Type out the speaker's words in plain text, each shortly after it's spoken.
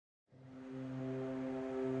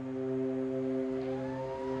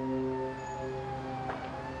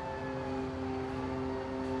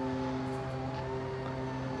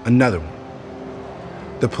Another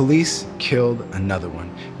one. The police killed another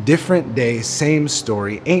one. Different day, same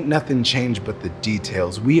story. Ain't nothing changed but the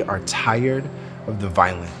details. We are tired of the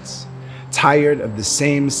violence, tired of the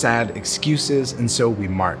same sad excuses, and so we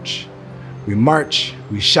march. We march,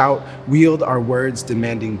 we shout, wield our words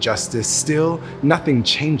demanding justice. Still, nothing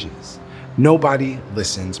changes. Nobody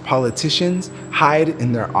listens. Politicians hide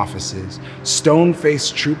in their offices.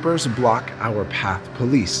 Stone-faced troopers block our path.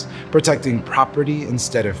 Police, protecting property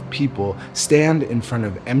instead of people, stand in front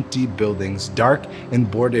of emptied buildings. Dark and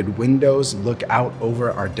boarded windows look out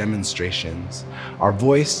over our demonstrations. Our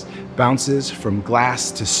voice bounces from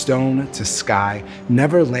glass to stone to sky,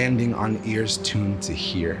 never landing on ears tuned to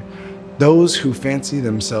hear. Those who fancy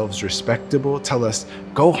themselves respectable tell us,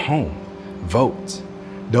 go home, vote.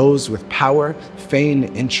 Those with power feign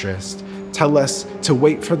interest, tell us to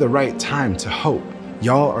wait for the right time to hope.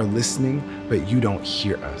 Y'all are listening, but you don't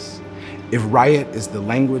hear us. If riot is the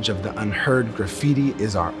language of the unheard, graffiti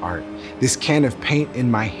is our art. This can of paint in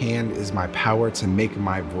my hand is my power to make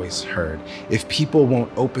my voice heard. If people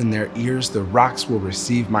won't open their ears, the rocks will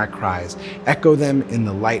receive my cries, echo them in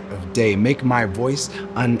the light of day, make my voice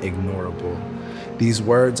unignorable. These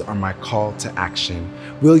words are my call to action.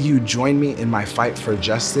 Will you join me in my fight for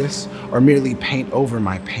justice, or merely paint over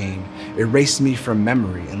my pain, erase me from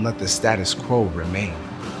memory and let the status quo remain?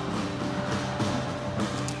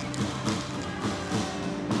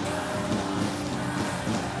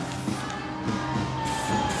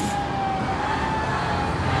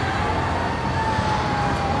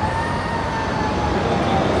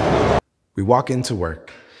 We walk into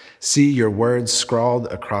work, see your words scrawled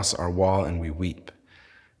across our wall, and we weep.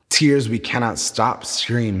 Tears we cannot stop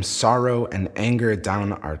stream sorrow and anger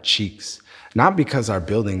down our cheeks, not because our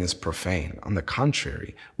building is profane. On the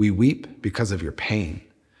contrary, we weep because of your pain.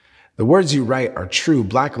 The words you write are true.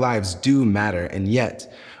 Black lives do matter, and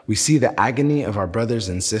yet we see the agony of our brothers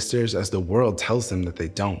and sisters as the world tells them that they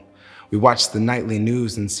don't. We watch the nightly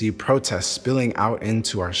news and see protests spilling out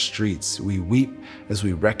into our streets. We weep as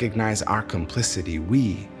we recognize our complicity.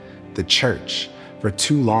 We, the church, for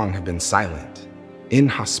too long have been silent,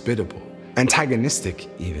 inhospitable, antagonistic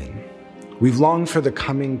even. We've longed for the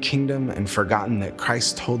coming kingdom and forgotten that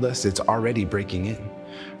Christ told us it's already breaking in.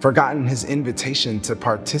 Forgotten his invitation to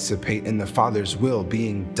participate in the Father's will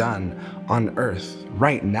being done on earth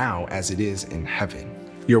right now as it is in heaven.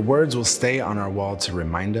 Your words will stay on our wall to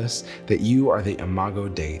remind us that you are the Imago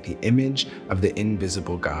Dei, the image of the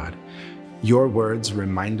invisible God. Your words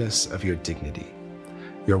remind us of your dignity.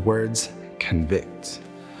 Your words convict.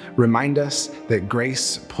 Remind us that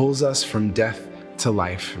grace pulls us from death to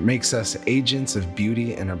life, makes us agents of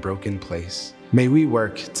beauty in a broken place. May we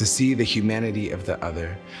work to see the humanity of the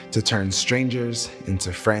other, to turn strangers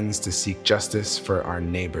into friends, to seek justice for our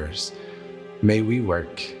neighbors. May we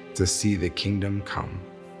work to see the kingdom come.